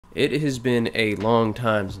It has been a long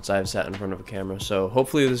time since I've sat in front of a camera, so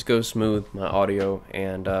hopefully this goes smooth. My audio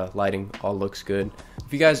and lighting all looks good.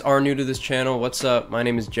 If you guys are new to this channel, what's up? My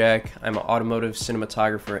name is Jack. I'm an automotive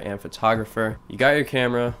cinematographer and photographer. You got your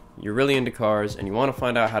camera, you're really into cars, and you want to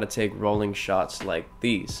find out how to take rolling shots like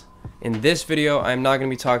these. In this video, I'm not going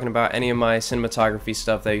to be talking about any of my cinematography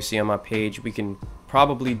stuff that you see on my page. We can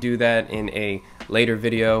probably do that in a later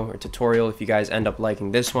video or tutorial if you guys end up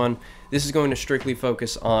liking this one. This is going to strictly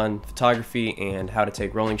focus on photography and how to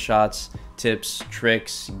take rolling shots, tips,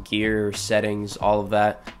 tricks, gear, settings, all of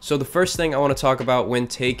that. So the first thing I want to talk about when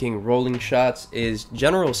taking rolling shots is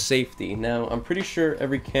general safety. Now, I'm pretty sure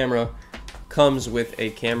every camera comes with a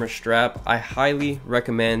camera strap. I highly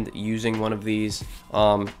recommend using one of these.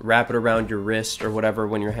 Wrap it around your wrist or whatever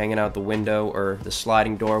when you're hanging out the window or the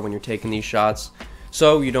sliding door when you're taking these shots,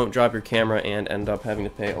 so you don't drop your camera and end up having to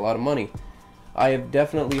pay a lot of money. I have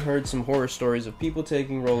definitely heard some horror stories of people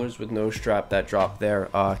taking rollers with no strap that drop their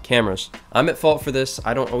cameras. I'm at fault for this.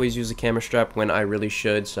 I don't always use a camera strap when I really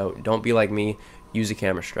should, so don't be like me. Use a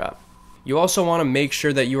camera strap. You also want to make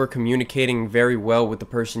sure that you are communicating very well with the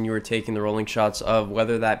person you are taking the rolling shots of,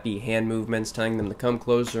 whether that be hand movements, telling them to come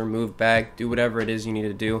closer, move back, do whatever it is you need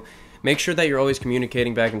to do. Make sure that you're always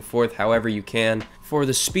communicating back and forth however you can. For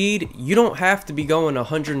the speed, you don't have to be going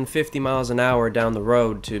 150 miles an hour down the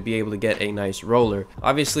road to be able to get a nice roller.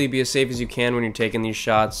 Obviously, be as safe as you can when you're taking these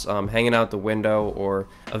shots. Hanging out the window or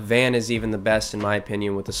a van is even the best in my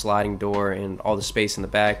opinion, with the sliding door and all the space in the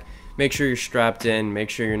back. Make sure you're strapped in, make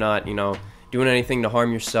sure you're not, doing anything to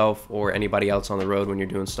harm yourself or anybody else on the road when you're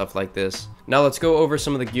doing stuff like this. Now let's go over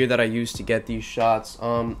some of the gear that I use to get these shots.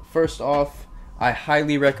 First off, I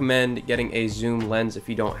highly recommend getting a zoom lens if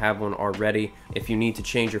you don't have one already. If you need to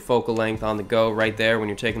change your focal length on the go right there when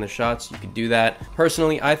you're taking the shots, you could do that.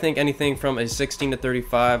 Personally, I think anything from a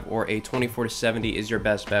 16-35 or a 24-70 is your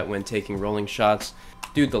best bet when taking rolling shots.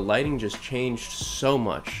 Dude, the lighting just changed so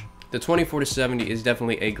much. The 24-70 is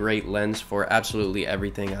definitely a great lens for absolutely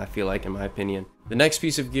everything, I feel like, in my opinion. The next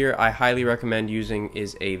piece of gear I highly recommend using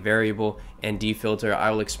is a variable ND filter. I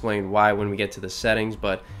will explain why when we get to the settings,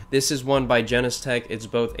 but this is one by Genestech. It's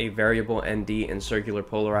both a variable ND and circular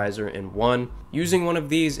polarizer in one. Using one of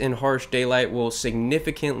these in harsh daylight will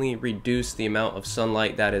significantly reduce the amount of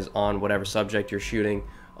sunlight that is on whatever subject you're shooting.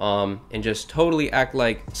 And just totally act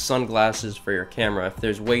like sunglasses for your camera. If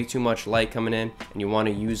there's way too much light coming in and you want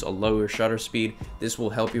to use a lower shutter speed, this will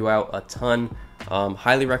help you out a ton.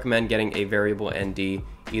 Highly recommend getting a variable ND,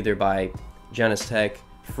 either by Genestech.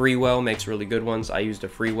 Freewell makes really good ones. I used a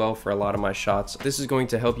Freewell for a lot of my shots. This is going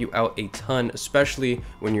to help you out a ton, especially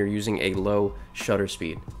when you're using a low shutter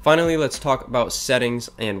speed. Finally, let's talk about settings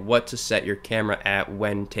and what to set your camera at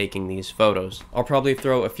when taking these photos. I'll probably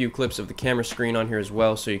throw a few clips of the camera screen on here as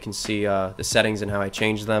well so you can see the settings and how I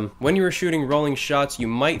change them. When you are shooting rolling shots, you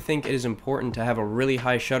might think it is important to have a really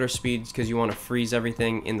high shutter speed because you want to freeze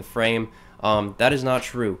everything in the frame. That is not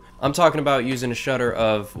true. I'm talking about using a shutter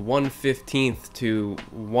of 1/15th to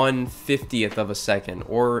 1/50th of a second,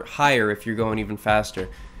 or higher if you're going even faster.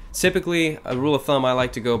 Typically, a rule of thumb I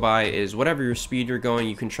like to go by is whatever your speed you're going,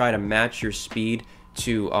 you can try to match your speed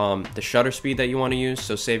to the shutter speed that you want to use.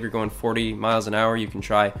 So say if you're going 40 miles an hour, you can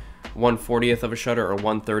try 1/40th of a shutter or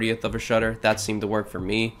 1/30th of a shutter. That seemed to work for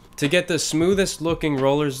me. To get the smoothest looking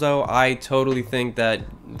rollers though, I totally think that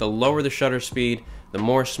the lower the shutter speed, the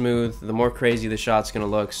more smooth, the more crazy the shot's gonna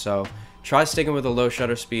look. So try sticking with a low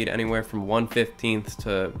shutter speed, anywhere from 1/15th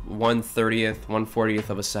to 1/30th, 1/40th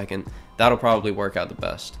of a second. That'll probably work out the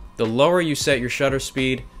best. The lower you set your shutter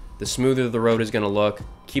speed, the smoother the road is gonna look.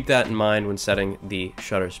 Keep that in mind when setting the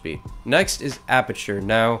shutter speed. Next is aperture.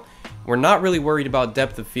 Now, we're not really worried about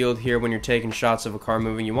depth of field here when you're taking shots of a car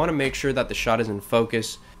moving. You wanna make sure that the shot is in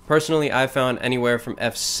focus. Personally, I found anywhere from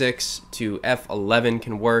f6 to f11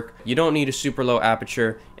 can work. You don't need a super low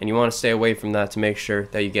aperture, and you want to stay away from that to make sure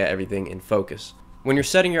that you get everything in focus. When you're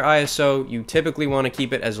setting your ISO, you typically want to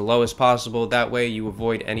keep it as low as possible. That way you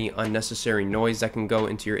avoid any unnecessary noise that can go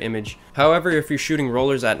into your image. However, if you're shooting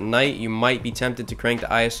rollers at night, you might be tempted to crank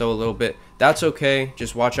the ISO a little bit. That's okay,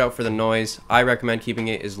 just watch out for the noise. I recommend keeping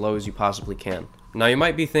it as low as you possibly can. Now you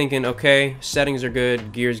might be thinking, okay, settings are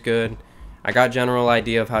good, gear's good, I got general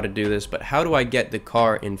idea of how to do this, but how do I get the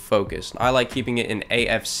car in focus? I like keeping it in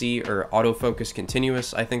AFC, or autofocus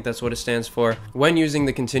continuous, I think that's what it stands for. When using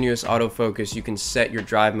the continuous autofocus, you can set your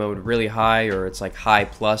drive mode really high, or it's like high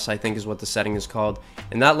plus, I think is what the setting is called.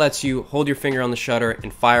 And that lets you hold your finger on the shutter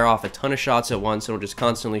and fire off a ton of shots at once. It'll just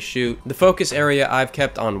constantly shoot. The focus area I've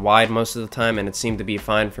kept on wide most of the time, and it seemed to be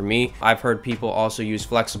fine for me. I've heard people also use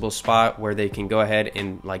flexible spot, where they can go ahead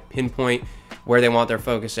and like pinpoint where they want their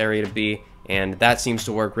focus area to be, and that seems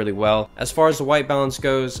to work really well. As far as the white balance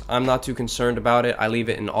goes, I'm not too concerned about it. I leave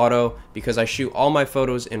it in auto because I shoot all my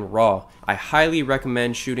photos in RAW. I highly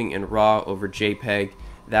recommend shooting in RAW over JPEG.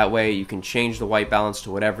 That way you can change the white balance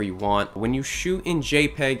to whatever you want. When you shoot in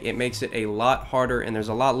JPEG, it makes it a lot harder and there's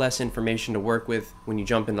a lot less information to work with when you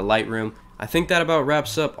jump into Lightroom. I think that about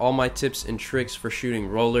wraps up all my tips and tricks for shooting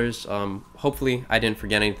rollers. Hopefully I didn't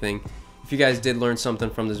forget anything. If you guys did learn something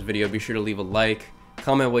from this video, be sure to leave a like.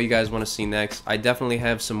 Comment what you guys want to see next. I definitely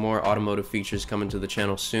have some more automotive features coming to the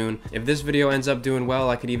channel soon. If this video ends up doing well,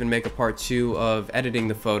 I could even make a part 2 of editing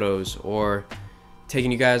the photos or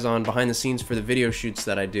taking you guys on behind the scenes for the video shoots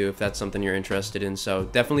that I do, if that's something you're interested in. So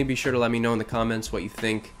definitely be sure to let me know in the comments what you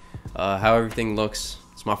think, how everything looks.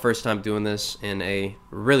 It's my first time doing this in a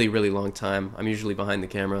really long time. I'm usually behind the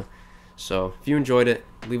camera. So if you enjoyed it,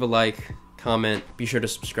 leave a like, comment, be sure to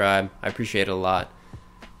subscribe. I appreciate it a lot.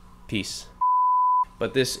 Peace.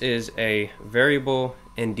 But this is a variable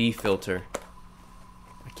ND filter.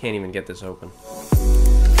 I can't even get this open.